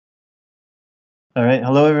All right,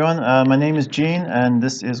 hello everyone. My name is Gene, and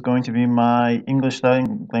this is going to be my English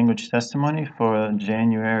language testimony for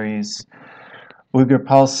January's Uyghur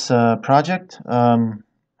Pulse project.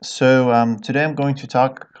 Today I'm going to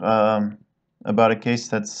talk about a case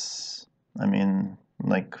that's,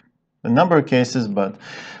 like a number of cases, but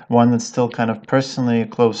one that's still kind of personally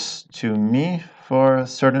close to me for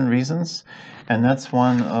certain reasons, and that's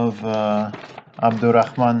one of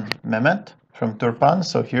Abdurrahman Mehmet from Turpan.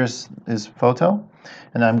 So here's his photo,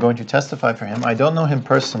 and I'm going to testify for him. I don't know him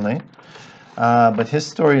personally, but his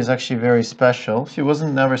story is actually very special. He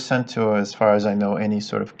wasn't never sent to, as far as I know, any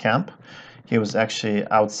sort of camp. He was actually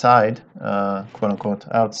outside, quote unquote,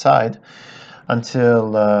 outside,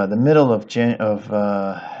 until the middle of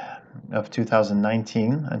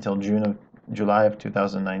 2019, until July of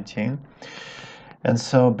 2019. And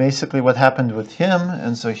so basically, what happened with him,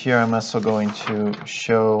 and so here I'm also going to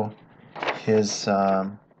show his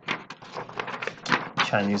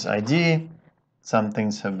Chinese ID. Some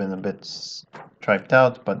things have been a bit striped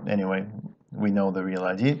out, but anyway, we know the real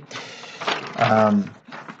ID.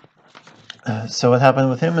 So what happened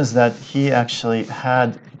with him is that he actually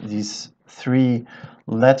had these three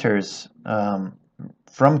letters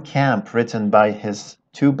from camp written by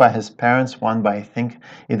two by his parents, one by I think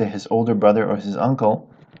either his older brother or his uncle,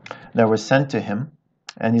 that were sent to him.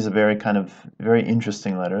 And these are very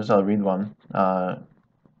interesting letters. I'll read one, I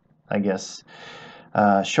guess,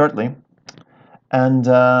 shortly. And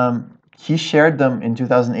he shared them in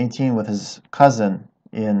 2018 with his cousin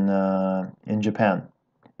in Japan.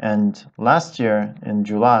 And last year, in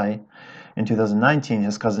July, in 2019,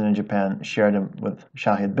 his cousin in Japan shared them with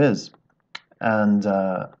Shahid Biz. And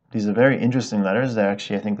these are very interesting letters. I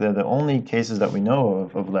think they're the only cases that we know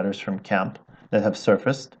of letters from camp that have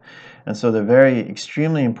surfaced. And so they're very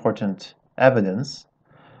extremely important evidence,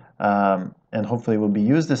 and hopefully will be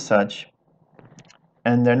used as such.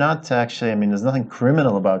 And they're not actually, there's nothing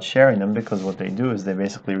criminal about sharing them, because what they do is they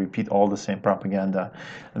basically repeat all the same propaganda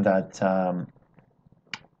that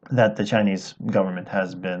that the Chinese government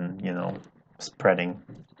has been, spreading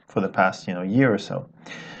for the past, year or so.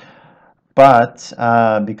 But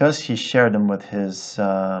because he shared them with his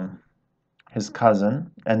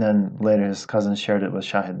cousin, and then later his cousin shared it with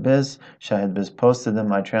Shahid Biz. Shahid Biz posted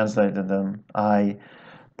them. I translated them.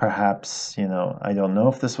 Perhaps, I don't know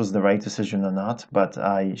if this was the right decision or not, but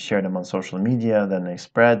I shared them on social media. Then they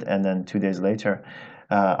spread, and then 2 days later,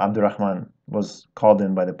 Abdurrahman was called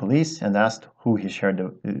in by the police and asked who he shared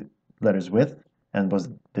the letters with, and was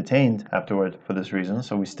detained afterward for this reason.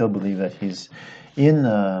 So we still believe that he's in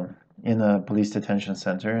a police detention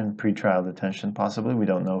center, in pretrial detention, possibly. We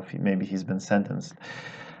don't know if maybe he's been sentenced.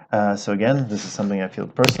 So again, this is something I feel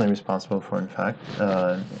personally responsible for, in fact,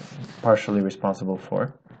 partially responsible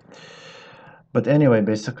for. But anyway,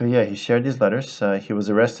 basically, yeah, he shared these letters. He was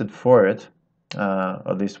arrested for it,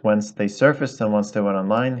 at least once they surfaced, and once they went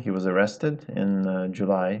online, he was arrested in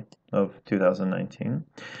July of 2019.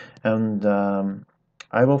 And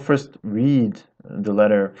I will first read the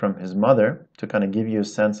letter from his mother to kind of give you a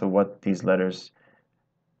sense of what these letters,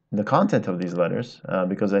 the content of these letters,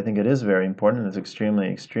 because I think it is very important. It's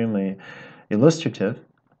extremely illustrative.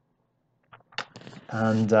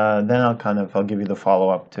 And then I'll give you the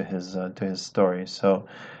follow-up to his story. So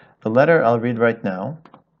the letter I'll read right now.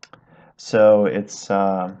 So it's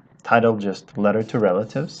titled just Letter to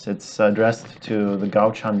Relatives. It's addressed to the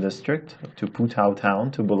Gaochan district, to Putao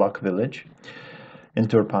town, to Bulak village in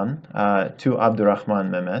Turpan, to Abdurrahman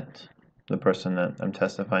Mehmet, the person that I'm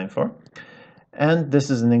testifying for. And this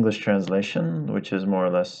is an English translation, which is more or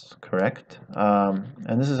less correct.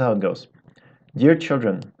 And this is how it goes. Dear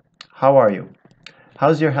children, how are you?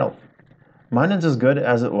 How's your health? Mine is as good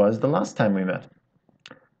as it was the last time we met.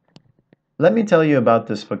 Let me tell you about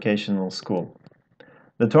this vocational school.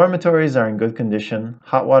 The dormitories are in good condition.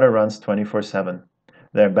 Hot water runs 24/7.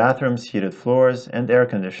 There are bathrooms, heated floors, and air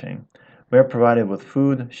conditioning. We are provided with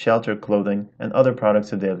food, shelter, clothing, and other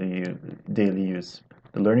products of daily use.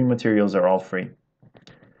 The learning materials are all free.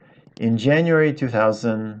 In January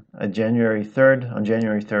 2000, on January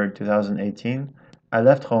 3rd, 2018, I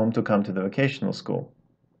left home to come to the vocational school.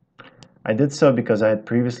 I did so because I had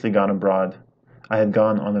previously gone abroad. I had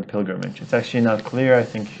gone on a pilgrimage. It's actually not clear, I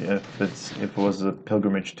think, if it was a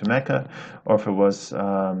pilgrimage to Mecca, or if it was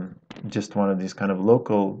just one of these kind of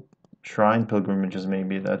local shrine pilgrimages,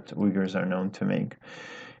 maybe, that Uyghurs are known to make.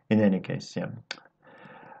 In any case, yeah.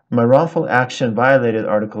 My wrongful action violated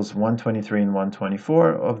Articles 123 and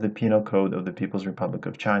 124 of the Penal Code of the People's Republic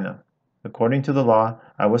of China. According to the law,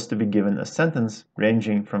 I was to be given a sentence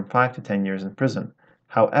ranging from 5 to 10 years in prison.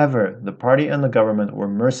 However, the party and the government were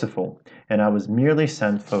merciful, and I was merely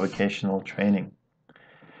sent for vocational training.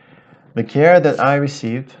 The care that I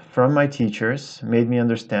received from my teachers made me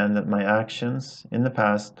understand that my actions in the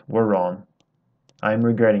past were wrong. I am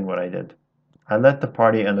regretting what I did. I let the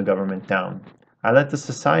party and the government down. I let the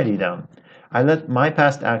society down. I let my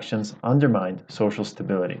past actions undermine social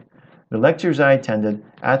stability. The lectures I attended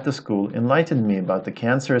at the school enlightened me about the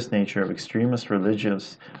cancerous nature of extremist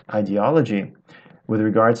religious ideology with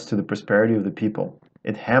regards to the prosperity of the people.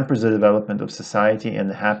 It hampers the development of society and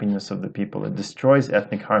the happiness of the people. It destroys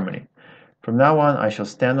ethnic harmony. From now on, I shall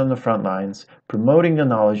stand on the front lines, promoting the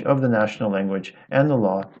knowledge of the national language and the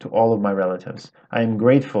law to all of my relatives. I am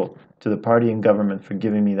grateful to the party and government for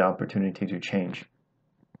giving me the opportunity to change.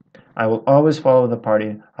 I will always follow the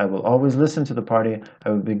party. I will always listen to the party. I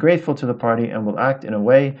will be grateful to the party and will act in a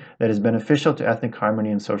way that is beneficial to ethnic harmony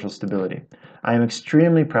and social stability. I am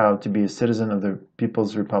extremely proud to be a citizen of the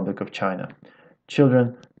People's Republic of China.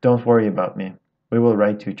 Children, don't worry about me. We will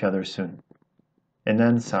write to each other soon. And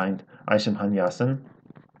then signed Aysimhan Yasin,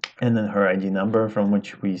 and then her ID number, from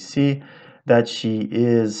which we see that she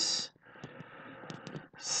is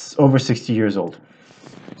over 60 years old,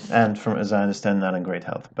 and from, as I understand, not in great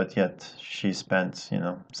health, but yet she spent,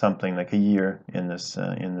 something like a year in this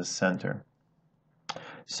center.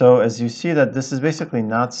 So as you see, that this is basically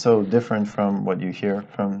not so different from what you hear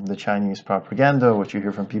from the Chinese propaganda, what you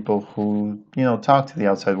hear from people who, talk to the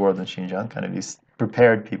outside world in Xinjiang, kind of these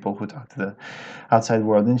prepared people who talk to the outside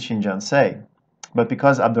world in Xinjiang say. But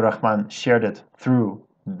because Abdurrahman shared it through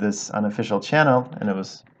this unofficial channel, and it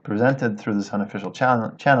was presented through this unofficial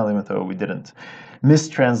channel, even though we didn't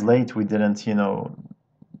mistranslate, we didn't,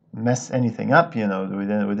 mess anything up, we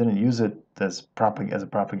didn't use it as a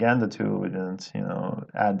propaganda tool, we didn't,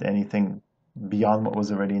 add anything beyond what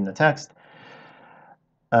was already in the text.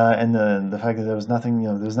 And the fact that there was nothing,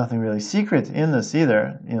 there was nothing really secret in this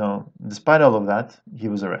either, despite all of that, he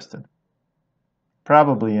was arrested.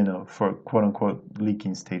 Probably, for quote-unquote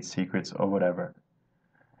leaking state secrets or whatever.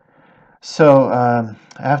 So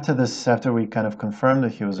after we kind of confirmed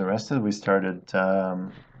that he was arrested, we started,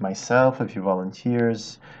 myself, a few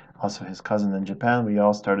volunteers, also his cousin in Japan, we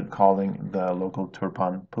all started calling the local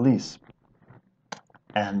Turpan police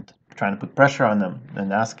and trying to put pressure on them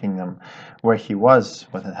and asking them where he was,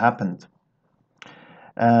 what had happened.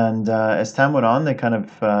 And as time went on, they kind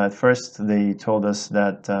of, at first they told us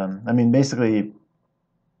that, basically,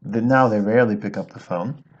 now they rarely pick up the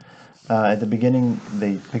phone. At the beginning,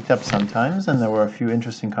 they picked up sometimes, and there were a few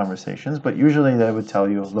interesting conversations, but usually they would tell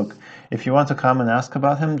you, look, if you want to come and ask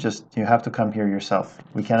about him, you have to come here yourself.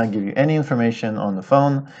 We cannot give you any information on the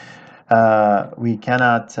phone. We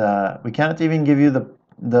cannot even give you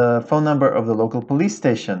the phone number of the local police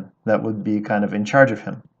station that would be kind of in charge of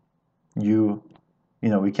him.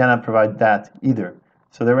 We cannot provide that either.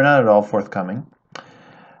 So they were not at all forthcoming.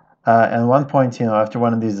 And at one point, after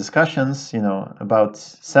one of these discussions, about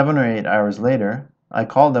 7 or 8 hours later, I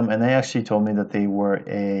called them, and they actually told me that they were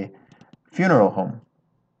a funeral home.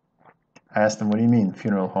 I asked them, "What do you mean,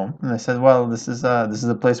 funeral home?" And they said, "Well, this is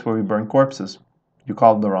a place where we burn corpses. You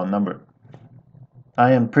called the wrong number."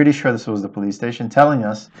 I am pretty sure this was the police station telling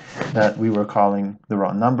us that we were calling the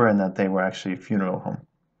wrong number and that they were actually a funeral home.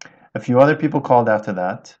 A few other people called after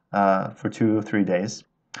that for 2 or 3 days.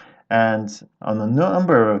 And on a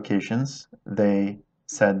number of occasions, they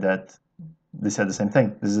said the same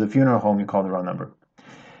thing. This is a funeral home, you called the wrong number.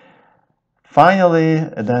 Finally,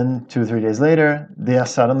 then 2 or 3 days later, they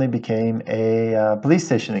suddenly became a police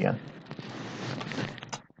station again.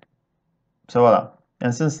 So voila.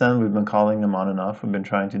 And since then, we've been calling them on and off. We've been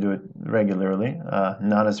trying to do it regularly,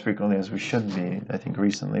 not as frequently as we should be, I think,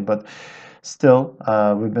 recently. But still,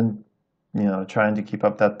 we've been, trying to keep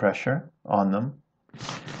up that pressure on them.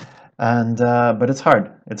 And but it's hard.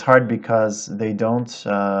 It's hard because they don't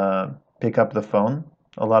pick up the phone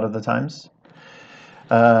a lot of the times.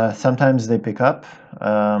 Sometimes they pick up.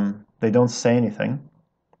 They don't say anything.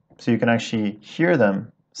 So you can actually hear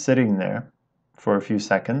them sitting there for a few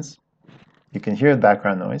seconds. You can hear the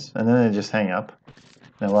background noise, and then they just hang up.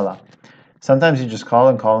 And voila. Sometimes you just call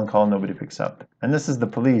and call and call, and nobody picks up. And this is the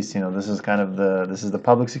police. This is kind of this is the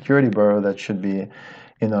public security bureau that should be,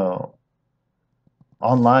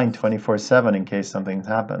 online 24/7 in case something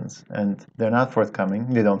happens, and they're not forthcoming.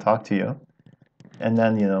 They don't talk to you. And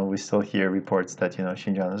then we still hear reports that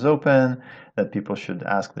Xinjiang is open, that people should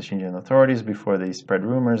ask the Xinjiang authorities before they spread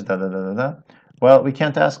rumors, Well, we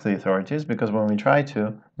can't ask the authorities because when we try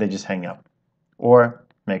to, they just hang up or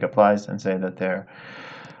make up lies and say that they're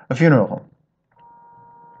a funeral home.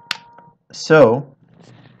 So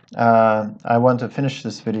I want to finish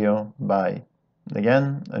this video by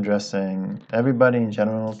again, addressing everybody in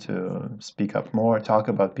general to speak up more, talk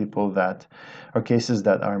about people that or cases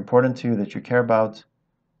that are important to you, that you care about,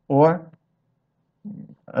 or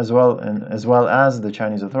as well as the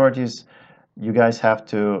Chinese authorities, you guys have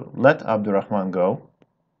to let Abdurrahman go,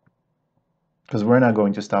 because we're not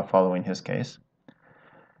going to stop following his case.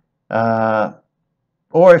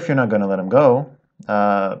 Or if you're not going to let him go,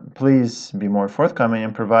 please be more forthcoming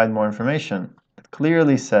and provide more information. It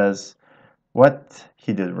clearly says what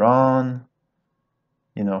he did wrong,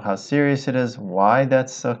 how serious it is, why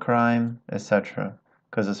that's a crime, etc.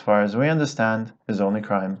 Because as far as we understand, his only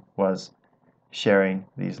crime was sharing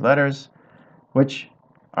these letters, which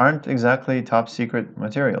aren't exactly top secret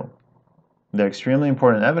material. They're extremely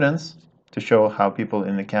important evidence to show how people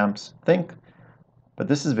in the camps think, but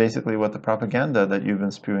this is basically what the propaganda that you've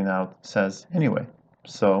been spewing out says anyway.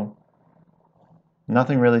 So,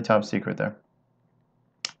 nothing really top secret there.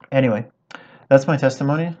 Anyway, that's my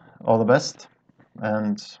testimony. All the best,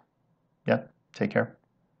 and yeah, take care.